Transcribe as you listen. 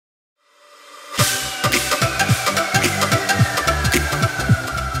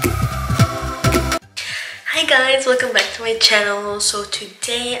guys, welcome back to my channel. So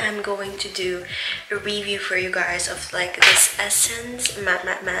today I'm going to do a review for you guys of like this Essence matte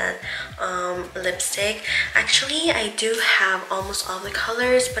lipstick. Actually, I do have almost all the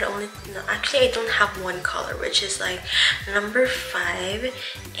colors, but actually I don't have one color, which is like number 5,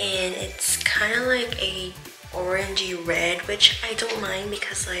 and it's kind of like a orangey red, which I don't mind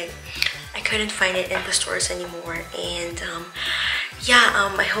because like I couldn't find it in the stores anymore. And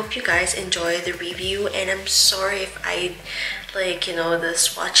I hope you guys enjoy the review, and I'm sorry if I the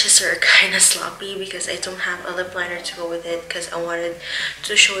swatches are kind of sloppy because I don't have a lip liner to go with it, because I wanted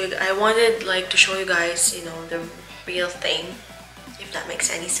to show you guys the real thing, if that makes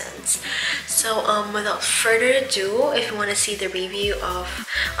any sense. So without further ado, if you want to see the review of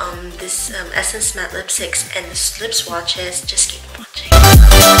this Essence matte lipsticks and the lip swatches, just keep watching.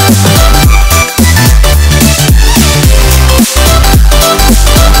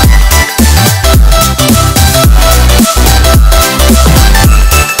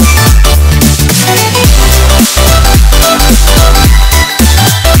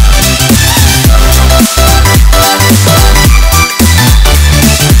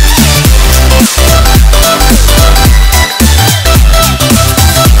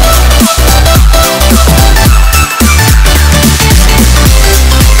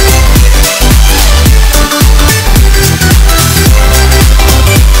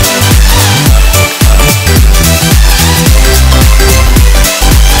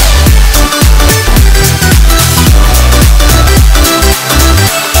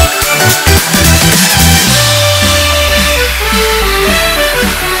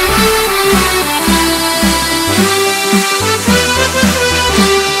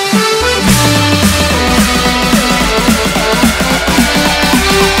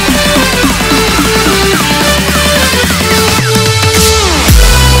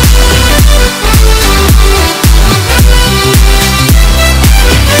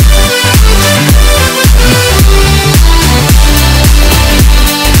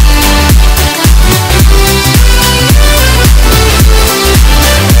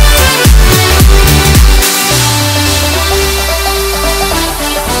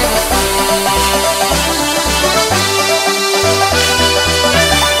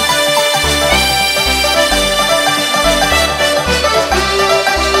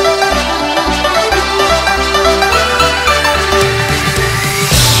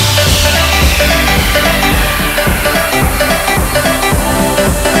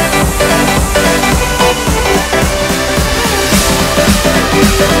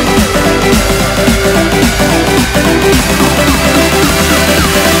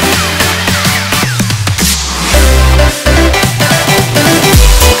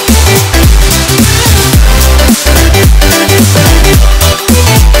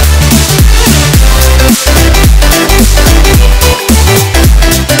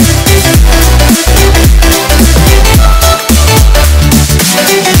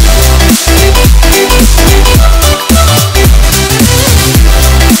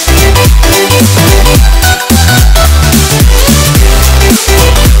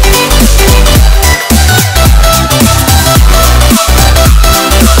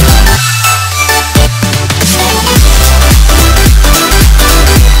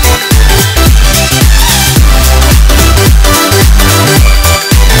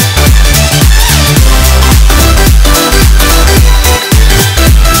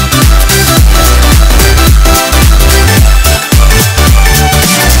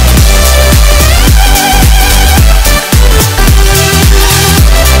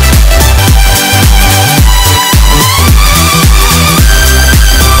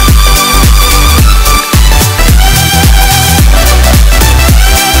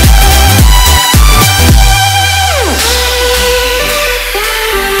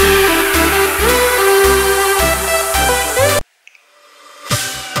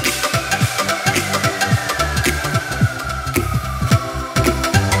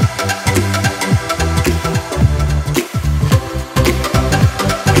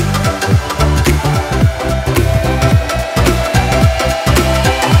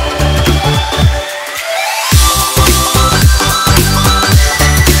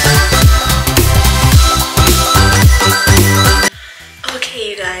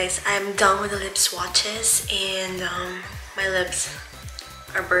 I'm done with the lip swatches, and my lips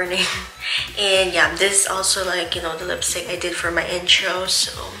are burning. And yeah, this is also like the lipstick I did for my intro,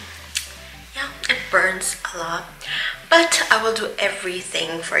 so yeah, it burns a lot, but I will do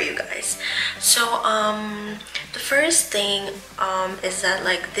everything for you guys. So the first thing is that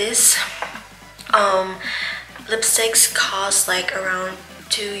like this lipsticks cost like around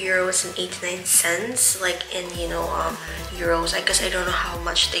 €2.89, like in euros. I guess I don't know how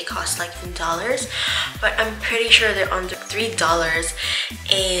much they cost like in dollars, but I'm pretty sure they're under $3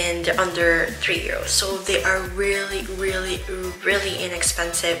 and they're under €3. So they are really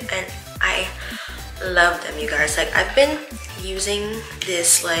inexpensive, and I love them, you guys. Like, I've been using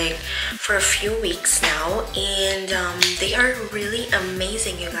this like for a few weeks now, and they are really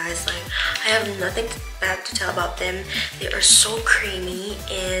amazing, you guys. Like, I have nothing bad to tell about them. They are so creamy,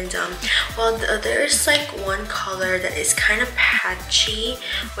 and well, there's like one color that is kind of patchy,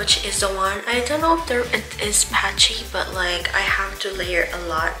 which is the one, I don't know if it is patchy, but like I have to layer a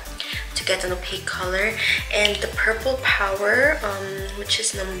lot to get an opaque color. And the Purple Power, which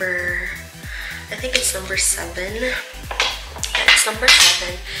is number, I think it's number 7. Yeah, it's number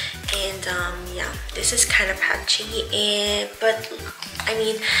 7. And yeah, this is kind of patchy, but I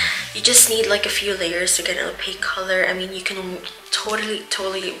mean, you just need like a few layers to get an opaque color. I mean, you can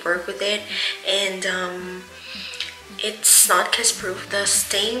totally work with it, and it's not kiss proof. The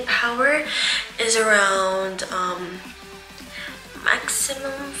staying power is around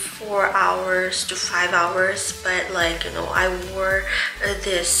maximum 4 hours to 5 hours, but like, you know, I wore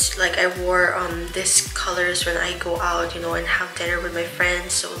this colors when I go out, you know, and have dinner with my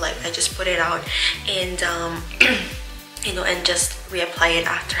friends. So like, I just put it out and you know, and just reapply it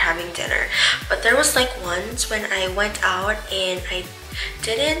after having dinner. But there was like once when I went out and I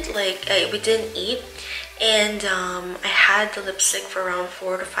didn't we didn't eat, and I had the lipstick for around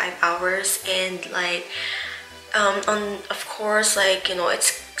 4 to 5 hours, and like of course, like, you know,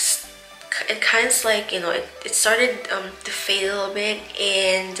 it kind of like, you know, it started to fade a little bit,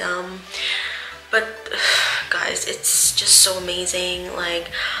 and but guys, it's just so amazing. Like,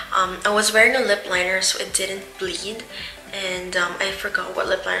 I was wearing a lip liner, so it didn't bleed, and I forgot what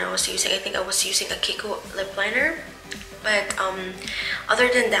lip liner I was using. I think I was using a Kiko lip liner, but other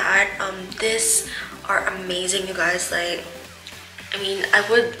than that, these are amazing, you guys. Like, I mean, I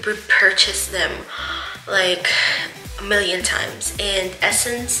would repurchase them like a million times. And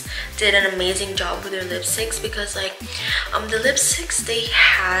Essence did an amazing job with their lipsticks, because like the lipsticks they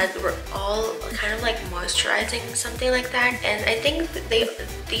had were all kind of like moisturizing, something like that. And I think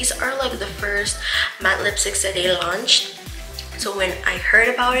these are like the first matte lipsticks that they launched. So when I heard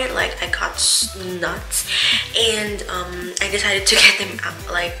about it, like, I got nuts, and I decided to get them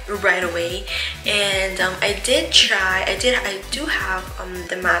like right away. And I do have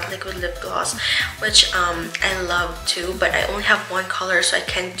the matte liquid lip gloss, which I love too, but I only have one color, so I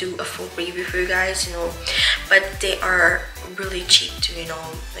can't do a full review for you guys, you know. But they are really cheap too, you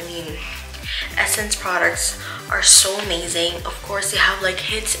know. I mean, Essence products are so amazing. Of course, they have like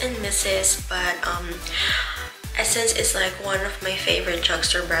hits and misses, but Essence is like one of my favorite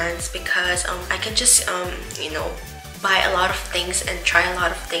drugstore brands, because I can just you know, buy a lot of things and try a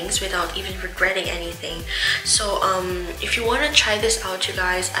lot of things without even regretting anything. So if you want to try this out, you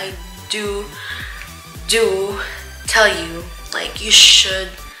guys, I do tell you, like, you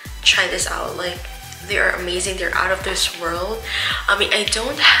should try this out. Like, they are amazing. They're out of this world. I mean, I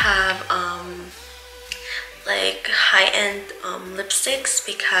don't have like high-end lipsticks,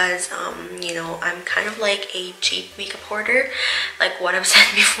 because you know, I'm kind of like a cheap makeup hoarder, like what I've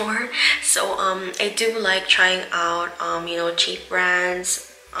said before. So I do like trying out you know, cheap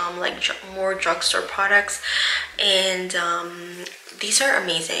brands, like more drugstore products, and these are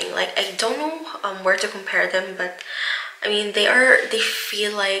amazing. Like, I don't know where to compare them, but I mean, they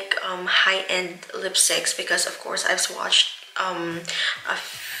feel like high-end lipsticks, because of course I've swatched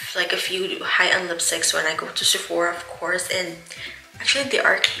like a few high-end lipsticks when I go to Sephora, of course, and actually they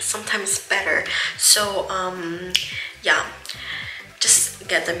are sometimes better. So yeah, just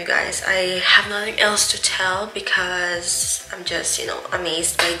get them, you guys. I have nothing else to tell, because I'm just, you know,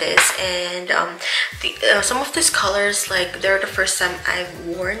 amazed by this. And some of these colors, like, they're the first time I've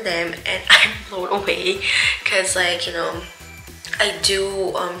worn them, and I'm blown away, because like, you know, I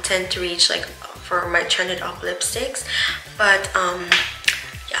do tend to reach like for my trended up lipsticks, but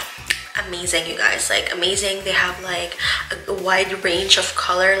yeah, amazing, you guys. Like, amazing. They have like a wide range of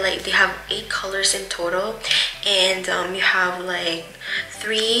color. Like, they have 8 colors in total, and you have like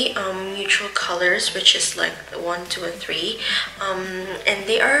 3 neutral colors, which is like 1, 2, and 3, and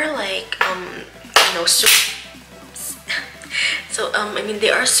they are like you know, so I mean,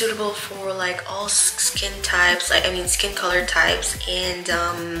 they are suitable for like all skin types, like, I mean, skin color types. And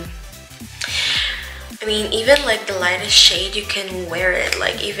I mean, even like the lightest shade, you can wear it.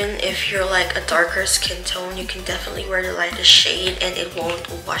 Like even if you're like a darker skin tone, you can definitely wear the lightest shade and it won't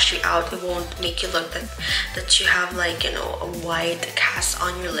wash you out. It won't make you look that you have like, you know, a white cast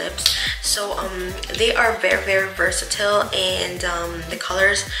on your lips. So they are very versatile, and the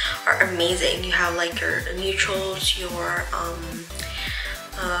colors are amazing. You have like your neutrals, your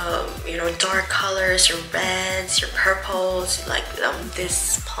you know, dark colors, your reds, your purples, like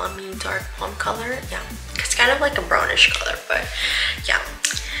this plummy dark plum color. Yeah, it's kind of like a brownish color, but yeah,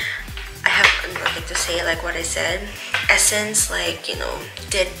 I have nothing to say. Like what I said, Essence, like, you know,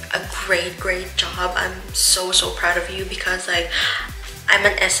 did a great job. I'm so proud of you, because like I'm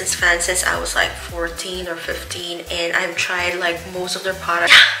an Essence fan since I was like 14 or 15, and I've tried like most of their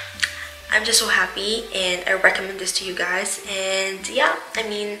products. I'm just so happy, and I recommend this to you guys. And yeah, I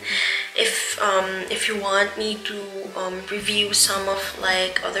mean, if you want me to review some of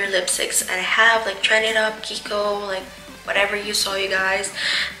like other lipsticks I have, like Trend It Up, Kiko, like whatever you saw, you guys,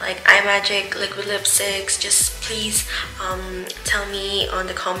 like iMagic liquid lipsticks, just please tell me on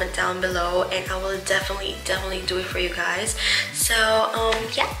the comment down below, and I will definitely do it for you guys. So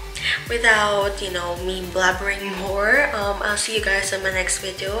yeah, without, you know, me blabbering more, I'll see you guys in my next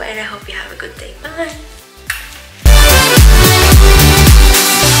video, and I hope you have a good day. Bye.